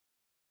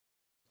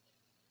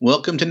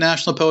Welcome to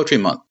National Poetry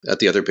Month at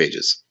the Other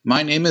Pages.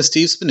 My name is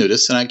Steve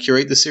Spanutis, and I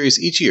curate the series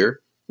each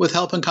year with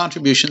help and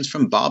contributions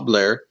from Bob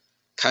Blair,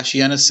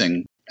 Kashiana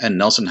Singh, and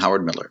Nelson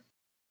Howard Miller.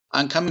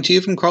 I'm coming to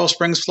you from Coral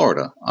Springs,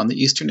 Florida, on the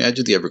eastern edge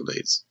of the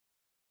Everglades.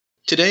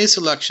 Today's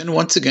selection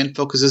once again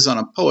focuses on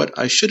a poet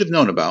I should have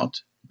known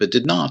about, but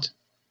did not.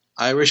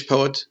 Irish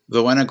poet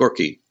Vona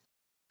Groarke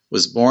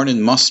was born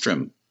in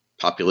Mostrim,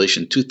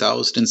 population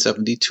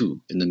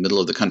 2,072, in the middle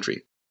of the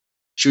country.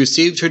 She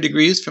received her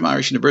degrees from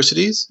Irish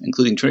universities,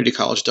 including Trinity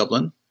College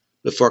Dublin,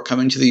 before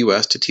coming to the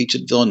U.S. to teach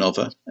at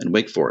Villanova and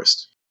Wake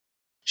Forest.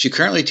 She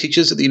currently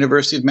teaches at the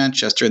University of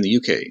Manchester in the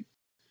UK.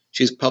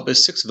 She has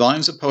published 6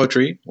 volumes of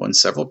poetry, won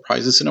several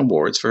prizes and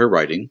awards for her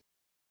writing,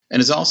 and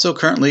is also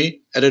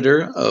currently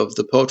editor of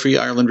the Poetry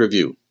Ireland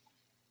Review.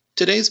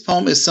 Today's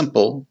poem is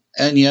simple,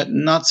 and yet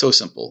not so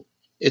simple.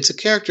 It's a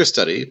character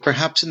study,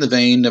 perhaps in the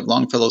vein of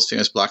Longfellow's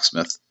famous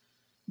blacksmith,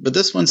 but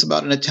this one's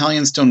about an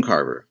Italian stone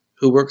carver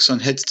who works on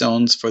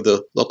headstones for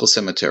the local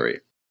cemetery.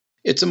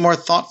 It's a more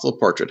thoughtful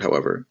portrait,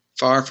 however,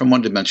 far from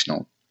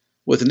one-dimensional,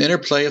 with an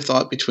interplay of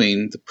thought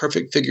between the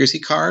perfect figures he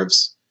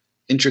carves,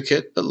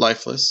 intricate but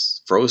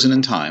lifeless, frozen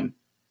in time,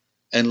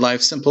 and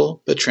life's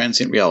simple but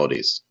transient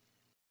realities.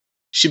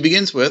 She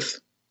begins with,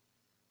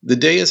 "The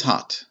day is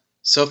hot.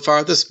 So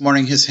far this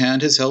morning his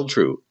hand has held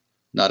true.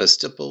 Not a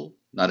stipple,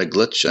 not a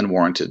glitch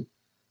unwarranted.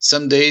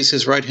 Some days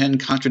his right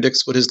hand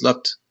contradicts what his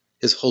left,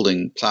 his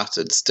holding,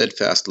 placid,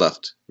 steadfast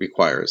left,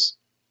 requires.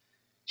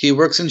 He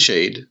works in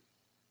shade.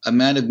 A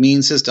man of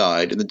means has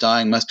died, and the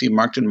dying must be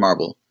marked in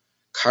marble,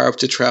 carved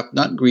to trap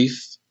not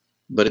grief,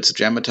 but its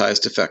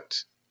dramatized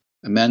effect.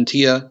 A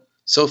mantilla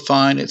so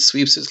fine it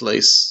sweeps its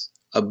lace,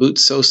 a boot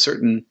so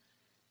certain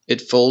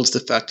it folds the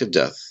fact of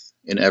death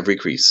in every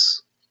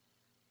crease."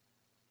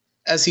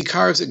 As he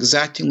carves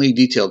exactingly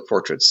detailed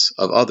portraits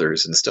of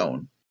others in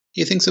stone,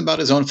 he thinks about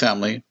his own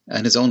family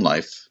and his own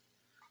life.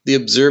 The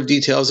observed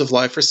details of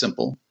life are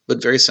simple,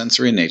 but very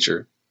sensory in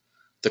nature.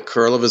 The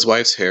curl of his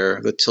wife's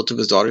hair, the tilt of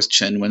his daughter's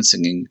chin when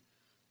singing,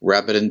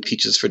 rabbit and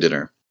peaches for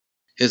dinner.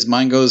 His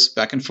mind goes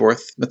back and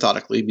forth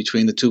methodically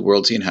between the two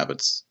worlds he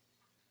inhabits.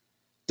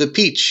 The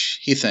peach,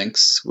 he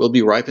thinks, will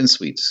be ripe and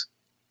sweet,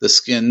 the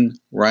skin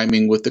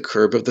rhyming with the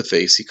curve of the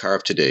face he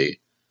carved today,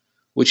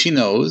 which he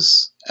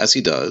knows, as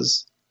he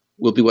does,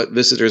 will be what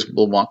visitors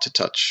will want to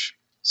touch,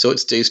 so it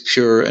stays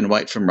pure and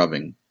white from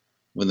rubbing,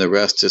 when the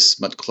rest is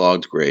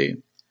smut-clogged gray,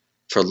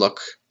 for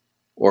luck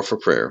or for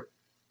prayer.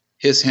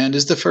 His hand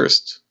is the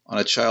first, on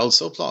a child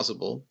so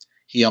plausible,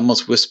 he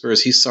almost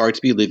whispers he's sorry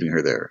to be leaving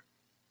her there.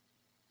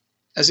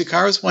 As he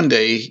carves one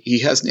day, he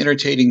has an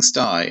irritating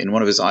sty in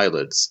one of his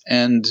eyelids,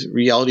 and,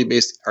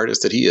 reality-based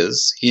artist that he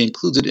is, he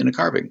includes it in a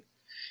carving.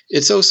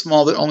 It's so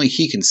small that only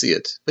he can see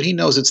it, but he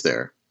knows it's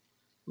there.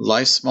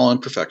 Life's small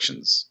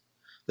imperfections.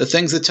 The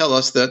things that tell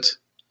us that,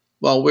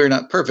 while we're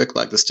not perfect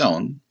like the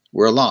stone,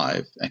 we're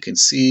alive and can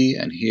see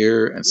and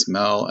hear and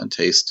smell and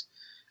taste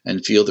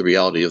and feel the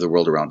reality of the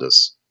world around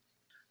us.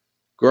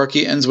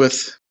 Groarke ends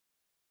with,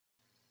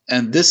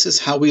 "And this is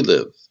how we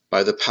live,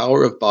 by the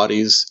power of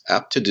bodies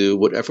apt to do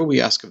whatever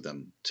we ask of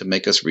them to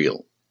make us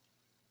real.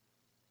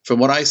 From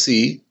what I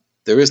see,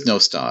 there is no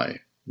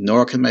sty,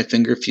 nor can my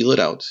finger feel it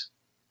out.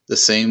 The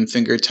same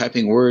finger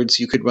typing words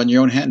you could run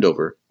your own hand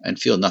over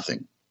and feel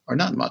nothing, or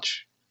not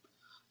much.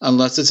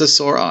 Unless it's a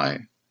sore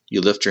eye, you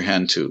lift your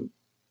hand to.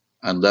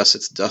 Unless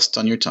it's dust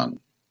on your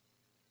tongue."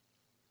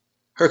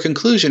 Her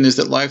conclusion is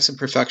that life's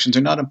imperfections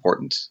are not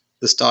important.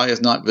 The sty is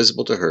not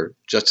visible to her,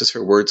 just as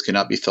her words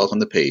cannot be felt on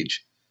the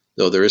page,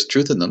 though there is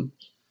truth in them,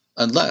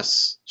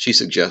 unless, she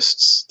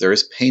suggests, there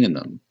is pain in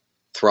them,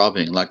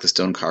 throbbing like the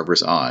stone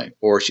carver's eye,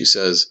 or, she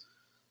says,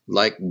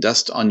 like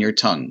dust on your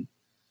tongue.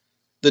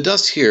 The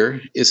dust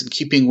here is in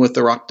keeping with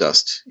the rock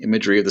dust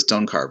imagery of the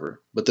stone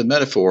carver, but the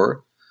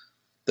metaphor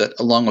that,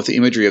 along with the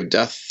imagery of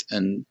death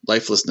and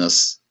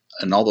lifelessness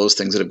and all those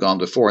things that have gone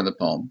before in the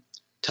poem,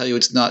 tell you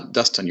it's not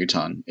dust on your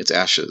tongue, it's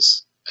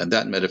ashes, and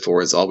that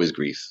metaphor is always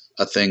grief,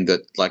 a thing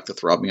that, like the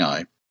throbbing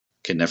eye,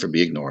 can never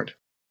be ignored.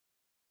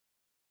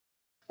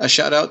 A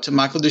shout out to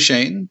Michael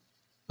Duchesne,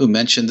 who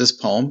mentioned this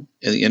poem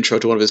in the intro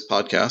to one of his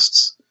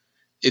podcasts.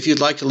 If you'd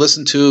like to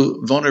listen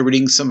to Vona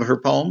reading some of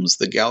her poems,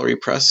 the Gallery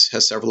Press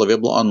has several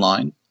available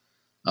online.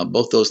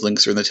 Both those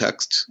links are in the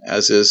text,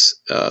 as is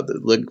the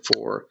link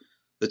for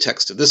the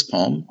text of this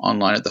poem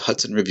online at the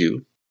Hudson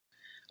Review.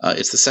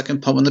 It's the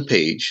second poem on the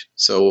page,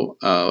 so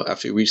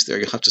after you reach there,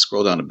 you'll have to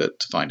scroll down a bit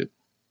to find it.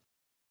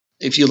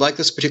 If you like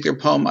this particular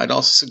poem, I'd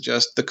also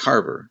suggest The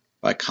Carver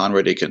by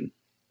Conrad Aiken.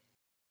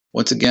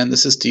 Once again,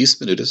 this is Steve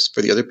Spanutis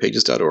for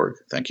theotherpages.org.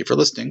 Thank you for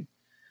listening.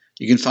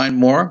 You can find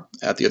more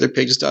at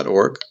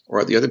theotherpages.org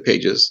or at The Other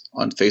Pages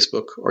on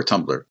Facebook or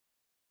Tumblr.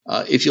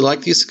 If you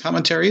like these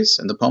commentaries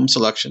and the poem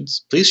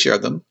selections, please share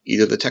them,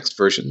 either the text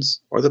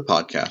versions or the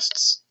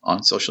podcasts,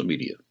 on social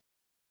media.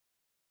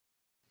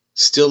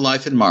 Still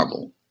Life in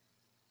Marble.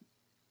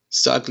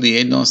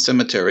 Staglieno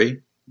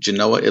Cemetery,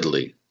 Genoa,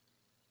 Italy.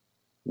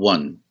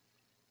 1.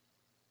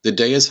 The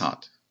day is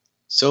hot.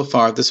 So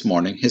far this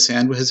morning his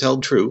hand has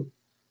held true,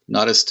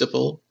 not a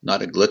stipple,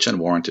 not a glitch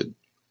unwarranted.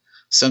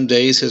 Some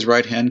days his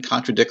right hand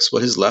contradicts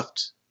what his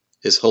left,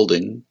 his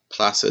holding,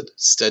 placid,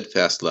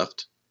 steadfast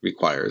left,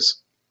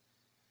 requires.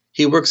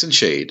 He works in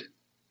shade.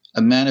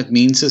 A man of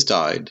means has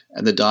died,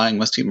 and the dying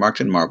must be marked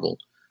in marble,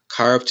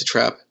 carved to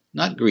trap,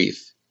 not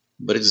grief,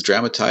 but its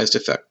dramatized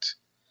effect.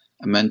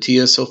 A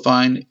mantilla so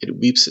fine it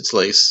weeps its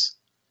lace,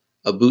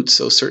 a boot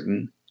so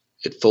certain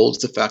it folds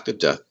the fact of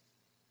death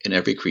in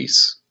every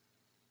crease.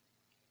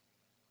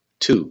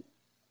 2.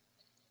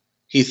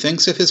 He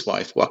thinks of his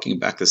wife walking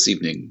back this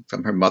evening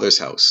from her mother's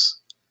house,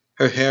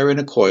 her hair in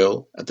a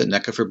coil at the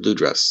neck of her blue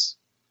dress.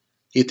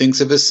 He thinks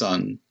of his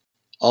son,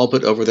 all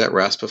but over that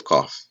rasp of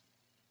cough,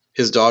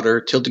 his daughter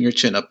tilting her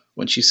chin up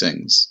when she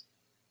sings.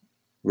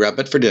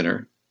 Rabbit for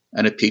dinner,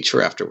 and a peach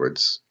for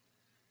afterwards.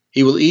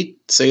 He will eat,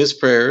 say his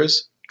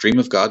prayers, dream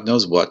of God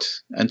knows what,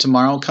 and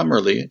tomorrow come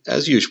early,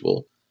 as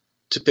usual,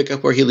 to pick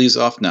up where he leaves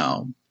off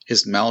now,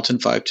 his mallet and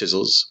 5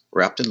 chisels,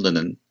 wrapped in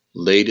linen,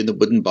 laid in the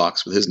wooden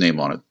box with his name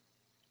on it.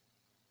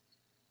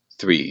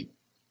 3.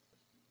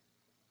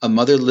 A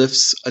mother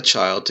lifts a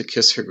child to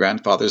kiss her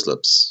grandfather's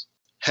lips.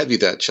 Heavy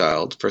that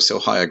child for so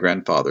high a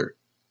grandfather.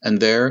 And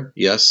there,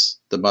 yes,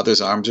 the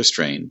mother's arms are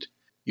strained.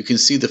 You can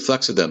see the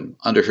flecks of them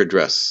under her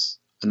dress.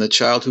 And the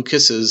child who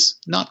kisses,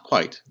 not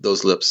quite,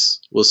 those lips,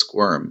 will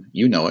squirm,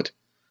 you know it,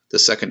 the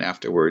second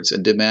afterwards,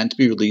 and demand to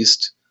be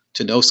released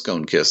to no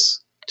scone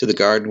kiss, to the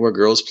garden where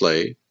girls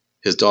play,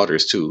 his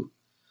daughters too.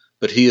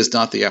 But he is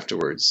not the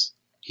afterwards.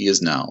 He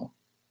is now.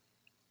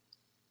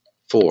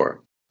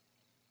 4.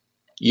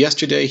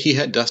 Yesterday he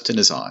had dust in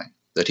his eye,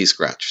 that he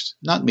scratched,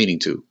 not meaning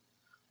to.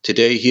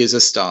 Today he is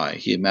a sty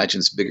he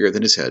imagines bigger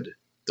than his head,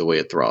 the way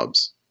it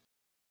throbs.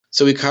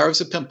 So he carves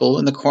a pimple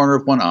in the corner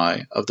of one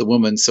eye of the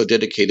woman so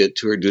dedicated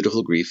to her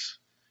dutiful grief.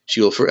 She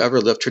will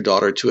forever lift her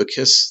daughter to a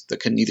kiss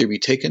that can neither be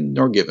taken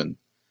nor given,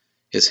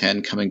 his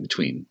hand coming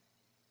between.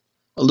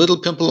 A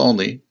little pimple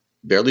only,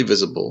 barely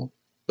visible,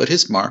 but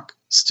his mark,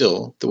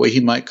 still, the way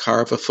he might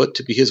carve a foot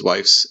to be his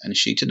wife's and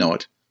she to know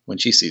it when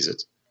she sees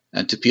it,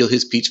 and to peel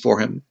his peach for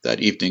him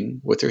that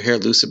evening with her hair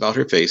loose about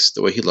her face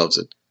the way he loves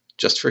it,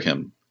 just for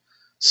him,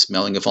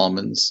 smelling of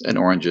almonds and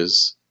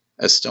oranges,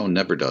 as stone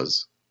never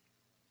does.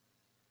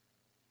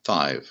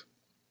 5.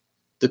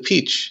 The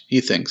peach,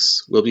 he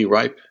thinks, will be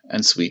ripe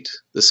and sweet,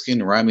 the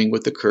skin rhyming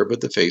with the curve of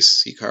the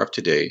face he carved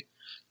today,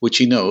 which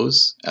he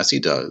knows, as he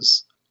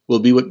does, will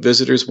be what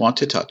visitors want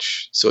to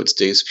touch, so it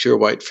stays pure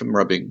white from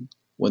rubbing,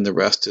 when the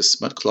rest is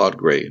smut-clawed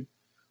gray,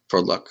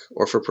 for luck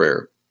or for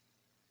prayer.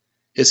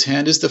 His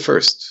hand is the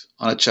first,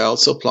 on a child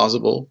so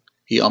plausible,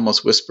 he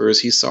almost whispers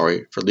he's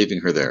sorry for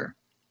leaving her there.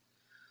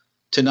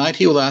 Tonight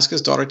he will ask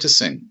his daughter to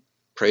sing,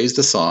 praise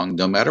the song,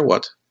 no matter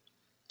what.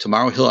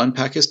 Tomorrow he'll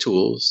unpack his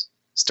tools,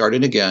 start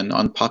in again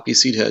on poppy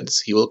seed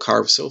heads he will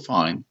carve so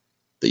fine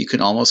that you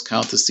can almost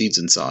count the seeds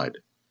inside,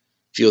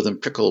 feel them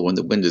prickle when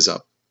the wind is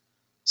up.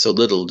 So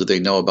little do they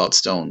know about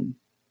stone.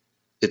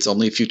 It's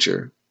only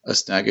future, a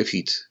snag of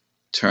heat,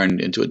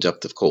 turned into a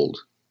depth of cold.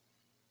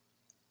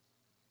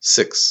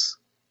 6.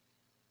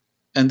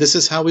 And this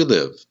is how we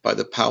live, by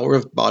the power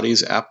of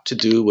bodies apt to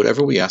do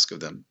whatever we ask of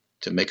them,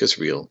 to make us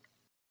real.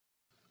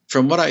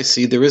 From what I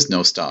see there is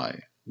no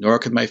sty, nor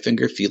could my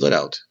finger feel it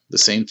out, the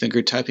same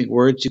finger typing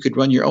words you could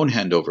run your own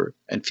hand over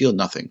and feel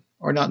nothing,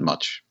 or not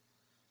much.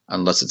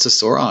 Unless it's a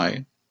sore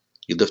eye,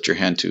 you lift your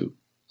hand to,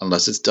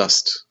 unless it's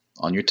dust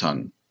on your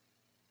tongue.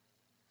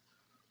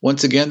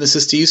 Once again, this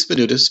is Steve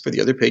Spanutis for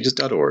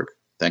theotherpages.org.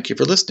 Thank you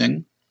for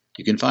listening.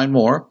 You can find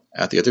more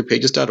at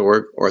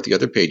theotherpages.org or at The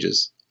Other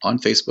Pages on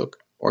Facebook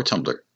or Tumblr.